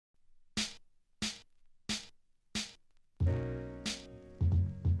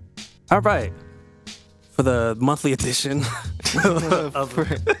All right. For the monthly edition. For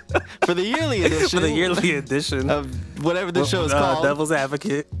the yearly edition. For the yearly edition. Of whatever the show is called. Devil's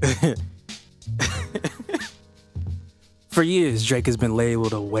Advocate. For years, Drake has been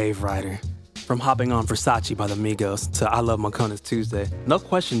labeled a wave rider. From hopping on Versace by the Migos to I Love Montgomery's Tuesday. No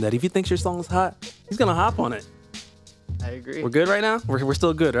question that if he thinks your song is hot, he's going to hop on it. I agree. We're good right now? We're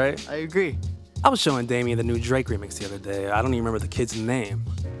still good, right? I agree. I was showing Damien the new Drake remix the other day. I don't even remember the kid's name.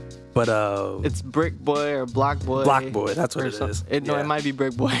 But it's Brick Boy or Block Boy. Block Boy, that's what it is. No, it might be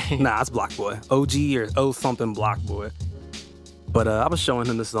Brick Boy. Nah, it's Block Boy. OG or O something Block Boy. But I was showing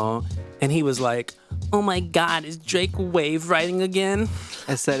him the song, and he was like, "Oh my God, is Drake wave riding again?"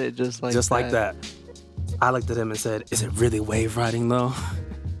 I said it just like that. I looked at him and said, "Is it really wave riding though?"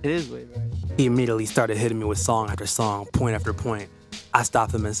 It is wave riding. He immediately started hitting me with song after song, point after point. I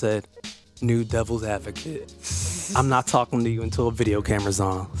stopped him and said, "New Devil's Advocate. I'm not talking to you until a video camera's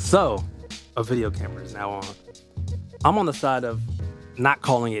on." So, a video camera is now on. I'm on the side of not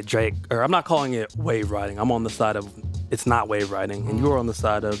calling it Drake, or I'm not calling it wave riding. I'm on the side of it's not wave riding, and you're on the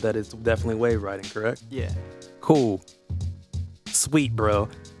side of that it's definitely wave riding, correct? Yeah. Cool. Sweet, bro.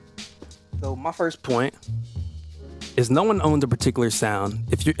 So my first point is no one owns a particular sound.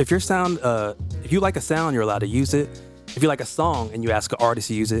 If you like a sound, you're allowed to use it. If you like a song and you ask an artist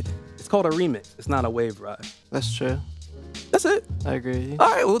to use it, it's called a remix. It's not a wave ride. That's true. That's it. I agree with you. All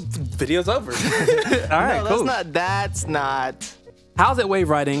right, well, video's over. All right, no, cool. That's not. How's it wave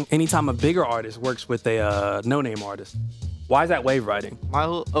riding anytime a bigger artist works with a no-name artist? Why is that wave riding?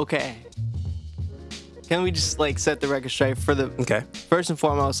 Okay. Can we just set the record straight for the? Okay. First and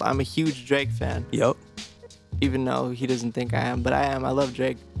foremost, I'm a huge Drake fan. Yep. Even though he doesn't think I am, but I am. I love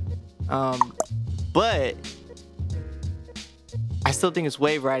Drake. But I still think it's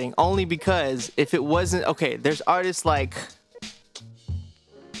wave riding only because if it wasn't okay, there's artists like,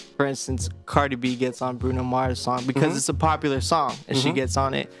 for instance, Cardi B gets on Bruno Mars' song because it's a popular song and she gets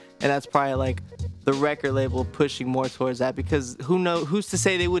on it, and that's probably the record label pushing more towards that because who's to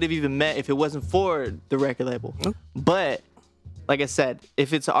say they would have even met if it wasn't for the record label. But like I said,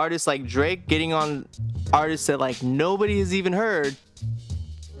 if it's an artist like Drake getting on artists that nobody has even heard,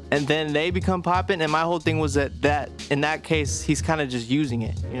 and then they become popping, and my whole thing was that in that case, he's kind of just using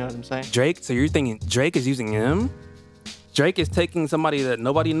it. You know what I'm saying? Drake, so you're thinking Drake is using him? Drake is taking somebody that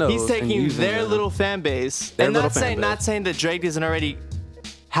nobody knows. He's taking their little fan base. And not saying that Drake doesn't already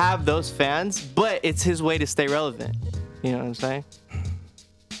have those fans, but it's his way to stay relevant. You know what I'm saying?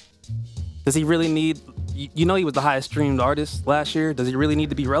 Does he really need... You know he was the highest streamed artist last year. Does he really need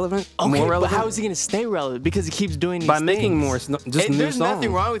to be relevant? Okay, more relevant? But how is he going to stay relevant? Because he keeps doing these by things. Making more, just new There's songs.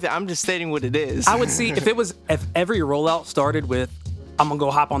 nothing wrong with it. I'm just stating what it is. I would see if every rollout started with I'm gonna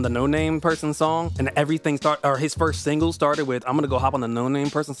go hop on the no name person song, and his first single started with I'm gonna go hop on the no name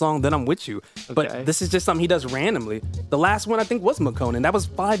person song, then I'm with you. Okay. But this is just something he does randomly. The last one I think was McConan. That was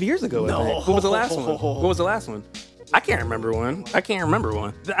 5 years ago. No. What was the last one? What was the last one? I can't remember one. I can't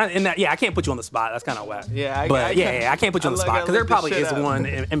put you on the spot. That's kind of whack. Yeah, I can't put you on the spot because there probably is one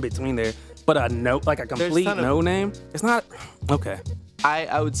in between there. But a complete no name, it's not okay.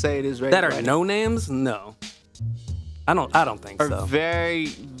 I would say it is right. That are no names? No, I don't think so. Very,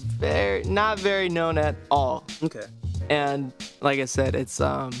 very not very known at all. Okay. And like I said, it's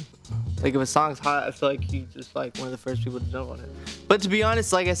if a song's hot, I feel like he's just one of the first people to jump on it. But to be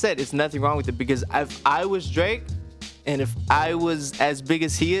honest, like I said, it's nothing wrong with it because if I was Drake. And if I was as big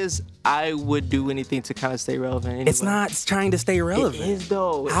as he is, I would do anything to kind of stay relevant. Anyway. It's not trying to stay relevant. It is,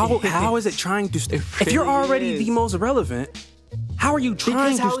 though. How is it trying to stay? If you're already the most relevant, how are you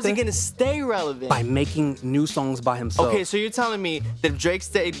trying how is he going to stay relevant? By making new songs by himself. Okay, so you're telling me that if Drake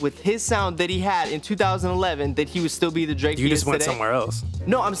stayed with his sound that he had in 2011, that he would still be the Drake he is today? You just went somewhere else.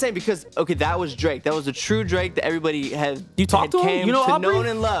 No, I'm saying because, that was Drake. That was the true Drake that everybody had You talked to him? You know Aubrey? Know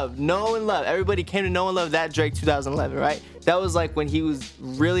and love. Know and love. Everybody came to know and love that Drake 2011, right? That was when he was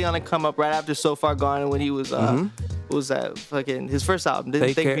really on a come up right after So Far Gone and when he was... What was that? His first album.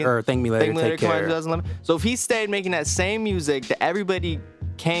 Thank Me Later. Thank Me Later came out in 2011. So if he stayed making that same music that everybody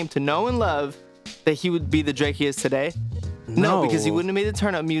came to know and love, that he would be the Drake he is today? No, because he wouldn't have made the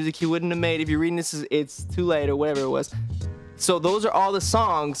turn up music. He wouldn't have made, if you're reading this, It's Too Late or whatever it was. So those are all the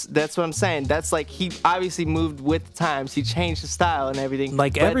songs. That's what I'm saying. That's he obviously moved with the times. He changed his style and everything.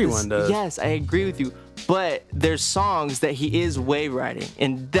 Everyone does. Yes, I agree with you. But there's songs that he is wave riding,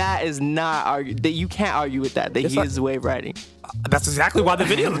 and that is not that you can't argue with that he is wave riding. That's exactly why the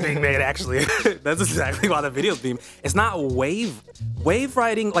video is being made. Actually, that's exactly why the video is being. It's not wave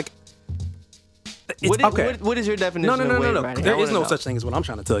riding. What is your definition No. of wave riding? There is no such thing as what I'm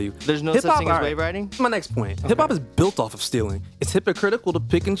trying to tell you. There's no such thing as wave riding? My next point. Hip hop is built off of stealing. It's hypocritical to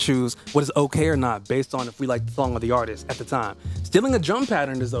pick and choose what is okay or not based on if we like the song or the artist at the time. Stealing a drum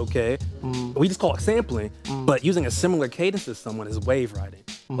pattern is okay. We just call it sampling. But using a similar cadence as someone is wave riding.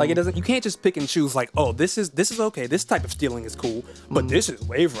 Like it doesn't. You can't just pick and choose. Like, oh, this is okay. This type of stealing is cool. But this is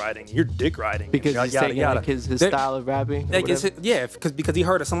wave riding. You're dick riding. Because he's taking like his style of rapping. Because he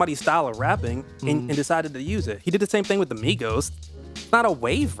heard of somebody's style of rapping and decided to use it. He did the same thing with the Migos. It's not a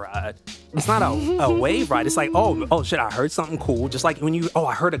wave ride. It's not a wave ride. It's like, oh shit, I heard something cool. Just like when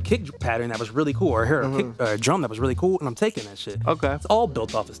I heard a kick pattern that was really cool, or I heard a drum that was really cool, and I'm taking that shit. Okay. It's all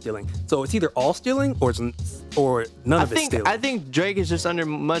built off of stealing. So it's either all stealing or none of it's stealing. I think Drake is just under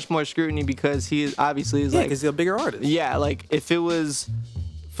much more scrutiny because he is obviously like, because he's a bigger artist. Yeah, like if it was,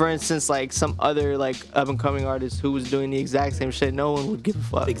 for instance, like some other like up and coming artist who was doing the exact same shit, no one would give a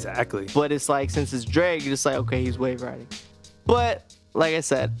fuck. Exactly. But it's like, since it's Drake, it's like, okay, he's wave riding. But like I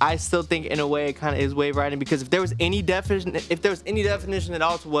said, I still think in a way it kind of is wave riding, because if there was any definition at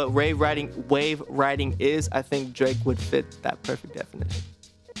all to what wave riding is, I think Drake would fit that perfect definition.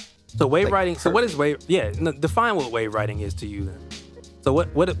 So wave riding. So what is wave? Yeah, define what wave riding is to you then. So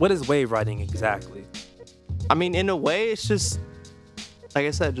what is wave riding exactly? I mean, in a way, it's just, like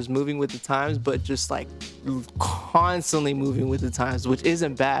I said, just moving with the times, but just like constantly moving with the times, which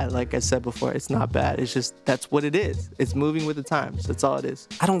isn't bad. Like I said before, it's not bad. It's just, that's what it is. It's moving with the times. That's all it is.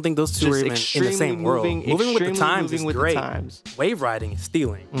 I don't think those two are even in the same world. Moving with the times is great. Wave riding is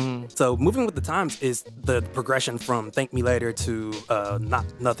stealing. So moving with the times is the progression from Thank Me Later to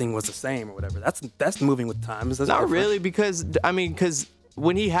Nothing Was the Same or whatever. That's moving with the times. That's not really, because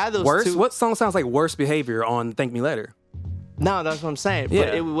when he had those two, what song sounds like Worst Behavior on Thank Me Later? No, that's what I'm saying.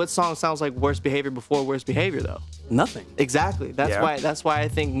 Yeah. But what song sounds like Worst Behavior before Worst Behavior though? Nothing. Exactly. That's why I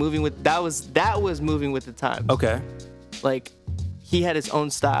think moving with that was moving with the times. Okay. Like he had his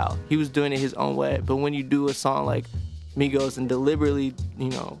own style. He was doing it his own way. But when you do a song like Migos and deliberately,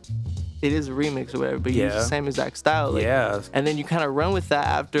 it is a remix or whatever, but you use the same exact style. Like, and then you kind of run with that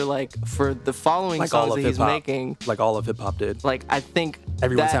after, like, for the following songs that he's making. Like all of hip hop did. Like, I think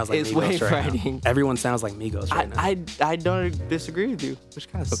everyone that sounds like is Migos wave right riding. Now. Everyone sounds like Migos right now. I don't disagree with you,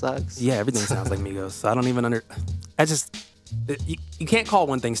 which kind of sucks. Yeah, everything sounds like Migos. So I don't even you can't call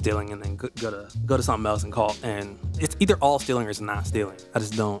one thing stealing and then go to something else and and it's either all stealing or it's not stealing. I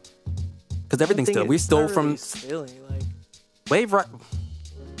just don't, because everything's stealing. We stole from really stealing, like wave ride.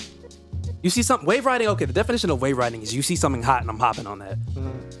 You see something wave riding. Okay, the definition of wave riding is you see something hot and I'm hopping on that,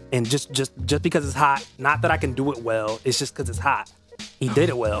 and just because it's hot, not that I can do it well. It's just because it's hot. He did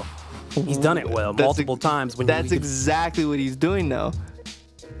it well. He's done it well multiple times. That's exactly what he's doing though.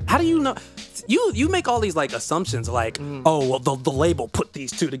 How do you know? You make all these like assumptions, like, oh well, the label put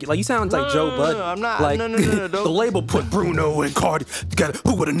these two together. Like you sound like Joe Budden. No, I'm not. Like, no. The label put Bruno and Cardi together.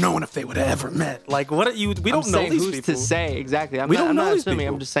 Who would have known if they would have ever met? Like, what are you? We don't know these who's people. To say exactly. I'm not assuming.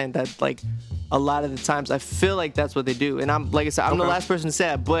 I'm just saying that like a lot of the times I feel like that's what they do, and I'm like I said, I'm the last person to say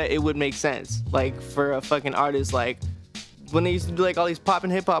that, but it would make sense. Like for a fucking artist, like when they used to do like all these pop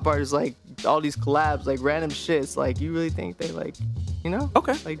and hip hop artists, like all these collabs, like random shits. Like you really think they like.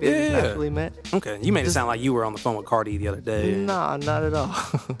 Okay. Like they just naturally met. Okay. You made it sound like you were on the phone with Cardi the other day. Nah, not at all.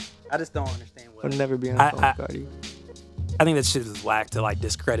 I just don't understand what. I'll never be on the phone with Cardi. I think that shit is whack to like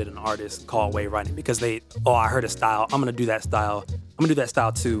discredit an artist and call it wave riding because I heard a style. I'm gonna do that style. I'm gonna do that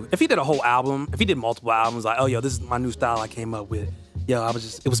style too. If he did a whole album, if he did multiple albums, like, oh yo, this is my new style I came up with. Yo,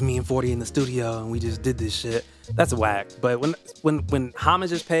 it was me and 40 in the studio and we just did this shit. That's whack. But when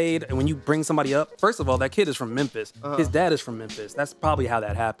homage is paid and when you bring somebody up, first of all, that kid is from Memphis. His dad is from Memphis. That's probably how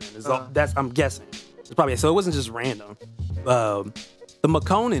that happened. I'm guessing. It's probably so it wasn't just random. The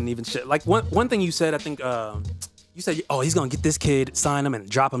McConan even shit. Like one thing you said, I think you said, oh, he's gonna get this kid, sign him, and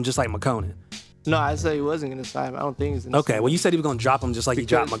drop him just like McConan. No, I said he wasn't gonna sign him. I don't think he's gonna sign him. Well, you said he was gonna drop him just like he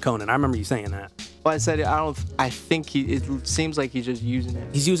dropped McConan. I remember you saying that. Well, I said I think it seems like he's just using it.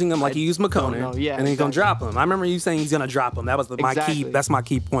 He's using him like he used McConan. No, yeah, and then he's gonna drop him. I remember you saying he's gonna drop him. That was my key. That's my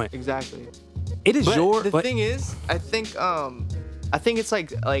key point. Exactly. It is the thing is, I think it's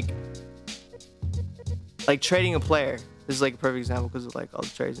like trading a player. This is like a perfect example because of like all the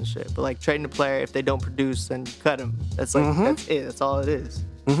trades and shit. But like trading a player, if they don't produce, then you cut him. That's like that's it. That's all it is.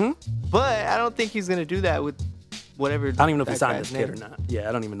 But I don't think he's gonna do that with whatever. I don't even know if he signed this kid or not. Yeah,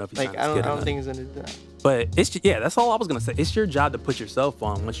 I don't even know if he signed this kid or not. I don't think he's gonna do that. But that's all I was gonna say. It's your job to put yourself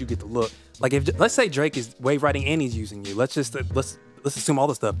on once you get the look. Like if let's say Drake is wave riding and he's using you. Let's assume all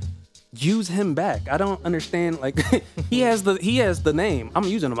the stuff. Use him back. I don't understand. Like he has the name. I'm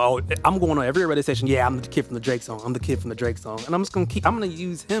using him. Oh, I'm going on every radio station. Yeah, I'm the kid from the Drake song. I'm the kid from the Drake song, and I'm gonna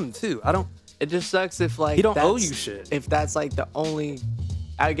use him too. It just sucks if like He don't owe that's- you shit. If that's like the only,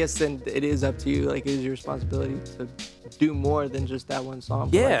 I guess then it is up to you. Like it is your responsibility to do more than just that one song.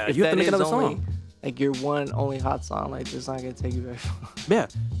 But, Yeah, like, if you have to that make is another only, song. Like your one only hot song, like it's not gonna take you very far. Yeah.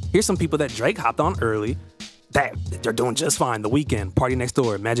 Here's some people that Drake hopped on early. That they're doing just fine. The Weeknd, Party Next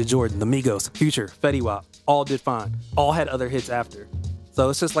Door, Magic Jordan, The Migos, Future, Fetty Wap, all did fine. All had other hits after. So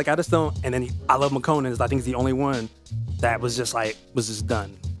it's just like I just don't. And then I Love McConaughey. I think he's the only one that was just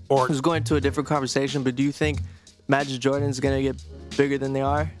done. Or It's going to a different conversation, but do you think Magic Jordan's gonna get bigger than they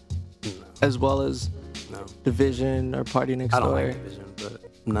are, as well as no, Division or Party Next I don't Door? like Division, but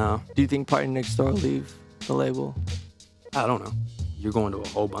no, Do you think Party Next Door will leave the label? I don't know. You're going to a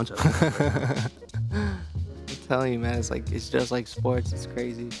whole bunch of them. I'm telling you, man, it's just like sports. It's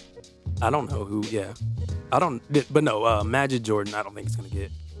crazy. I don't know who. Yeah, I don't. But no, Magic Jordan. I don't think it's gonna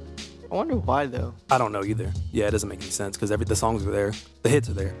get. I wonder why though. I don't know either. Yeah, it doesn't make any sense because the songs are there, the hits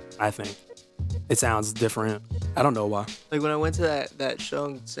are there. I think it sounds different. I don't know why. Like when I went to that show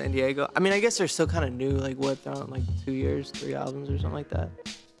in San Diego, I mean, I guess they're still kind of new. Like what, they're on like 2 years, 3 albums or something like that.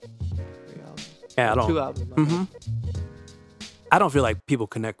 3 albums. Yeah, I don't. 2 albums. my bad. I don't feel like people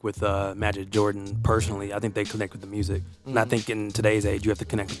connect with Magic Jordan personally. I think they connect with the music. And I think in today's age, you have to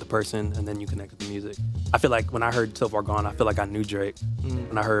connect with the person and then you connect with the music. I feel like when I heard So Far Gone, I feel like I knew Drake.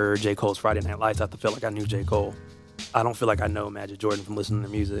 When I heard J. Cole's Friday Night Lights, I feel like I knew J. Cole. I don't feel like I know Magic Jordan from listening to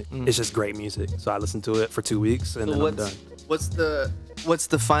music. It's just great music. So I listened to it for 2 weeks and So then I'm done. what's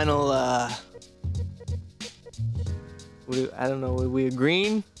the final? I don't know. Are we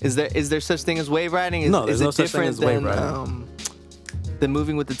agreeing? Is there such thing as wave riding? No, there's no such thing as wave riding. Than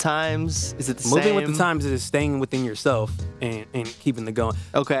moving with the times? Is it the Moving same? with the times is staying within yourself and keeping it going.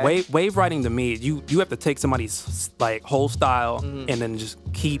 Okay. Wave riding to me, you have to take somebody's like whole style and then just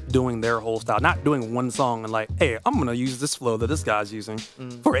keep doing their whole style. Not doing one song and like, hey, I'm gonna use this flow that this guy's using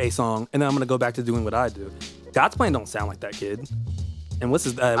for a song, and then I'm gonna go back to doing what I do. God's Plan don't sound like that kid. And what's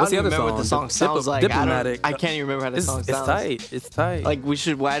the I don't other remember song? what the song sounds like. Diplomatic. I can't even remember how the song sounds. It's tight. Like we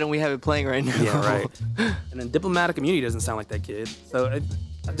should. Why don't we have it playing right now? Yeah, right. And then Diplomatic Immunity doesn't sound like that kid. So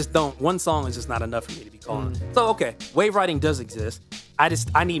I just don't. One song is just not enough for me to be calling. So okay, wave riding does exist.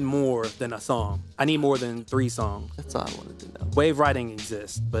 I need more than a song. I need more than 3 songs. That's all I wanted to know. Wave riding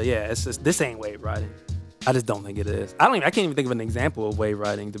exists, but yeah, it's just this ain't wave riding. I just don't think it is. I can't even think of an example of wave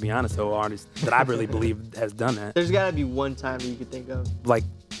riding, to be honest, or artist that I really believe has done that. There's gotta be one time that you could think of. Like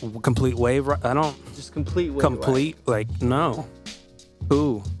complete wave. I don't. Just complete wave Complete. Like no.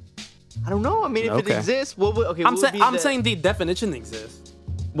 Who? I don't know. I mean, if Okay. it exists, what would? Okay, I'm saying the definition exists.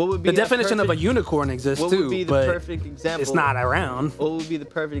 what would be The definition of a unicorn exists What too, would be the but perfect example? it's not around. What would be the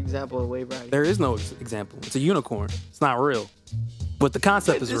perfect example of wave riding? There is no example. It's a unicorn. It's not real, but the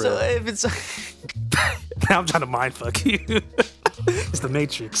concept is real. If it's Now I'm trying to mind fuck you. It's the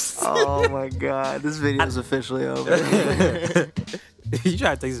Matrix. oh my god, this video is officially over. You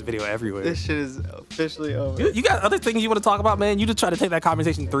try to take this video everywhere. This shit is officially over. You got other things you want to talk about, man? You just try to take that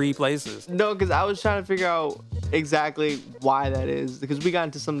conversation 3 places. No, because I was trying to figure out exactly why that is. Because we got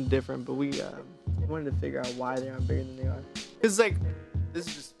into something different, but we wanted to figure out why they aren't bigger than they are. It's like, this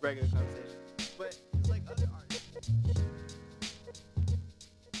is just regular conversation. But it's like other artists.